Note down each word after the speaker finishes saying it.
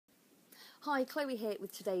Hi, Chloe here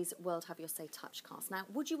with today's World Have Your Say Touchcast. Now,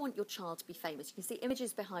 would you want your child to be famous? You can see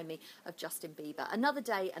images behind me of Justin Bieber. Another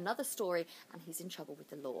day, another story, and he's in trouble with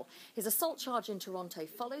the law. His assault charge in Toronto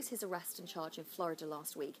follows his arrest and charge in Florida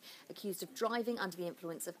last week, accused of driving under the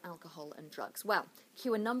influence of alcohol and drugs. Well,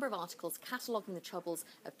 cue a number of articles cataloguing the troubles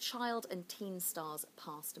of child and teen stars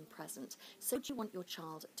past and present. So do you want your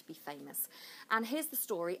child to be famous? And here's the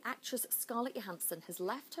story. Actress Scarlett Johansson has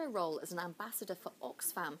left her role as an ambassador for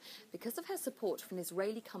Oxfam because of her support for an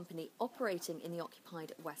Israeli company operating in the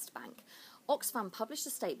occupied West Bank. Oxfam published a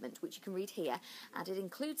statement, which you can read here, and it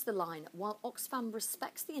includes the line, "While Oxfam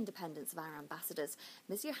respects the independence of our ambassadors,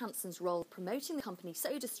 Ms Johansson's role promoting the company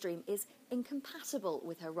SodaStream is incompatible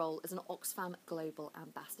with her role as an Oxfam Global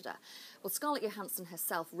Ambassador." Well, Scarlett Johansson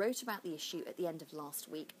herself wrote about the issue at the end of last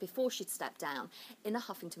week, before she'd stepped down. In a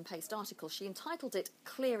Huffington Post article, she entitled it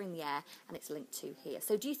 "Clearing the Air," and it's linked to here.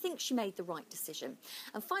 So do you think she made the right decision?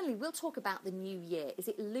 And finally, we'll talk about the new year. Is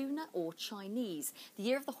it lunar or Chinese? The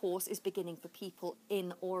Year of the Horse is beginning for people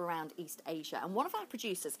in or around East Asia. And one of our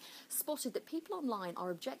producers spotted that people online are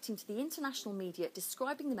objecting to the international media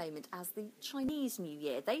describing the moment as the Chinese New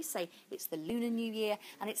Year. They say it's the Lunar New Year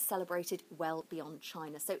and it's celebrated well beyond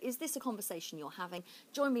China. So is this a conversation you're having?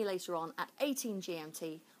 Join me later on at 18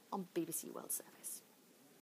 GMT on BBC World Service.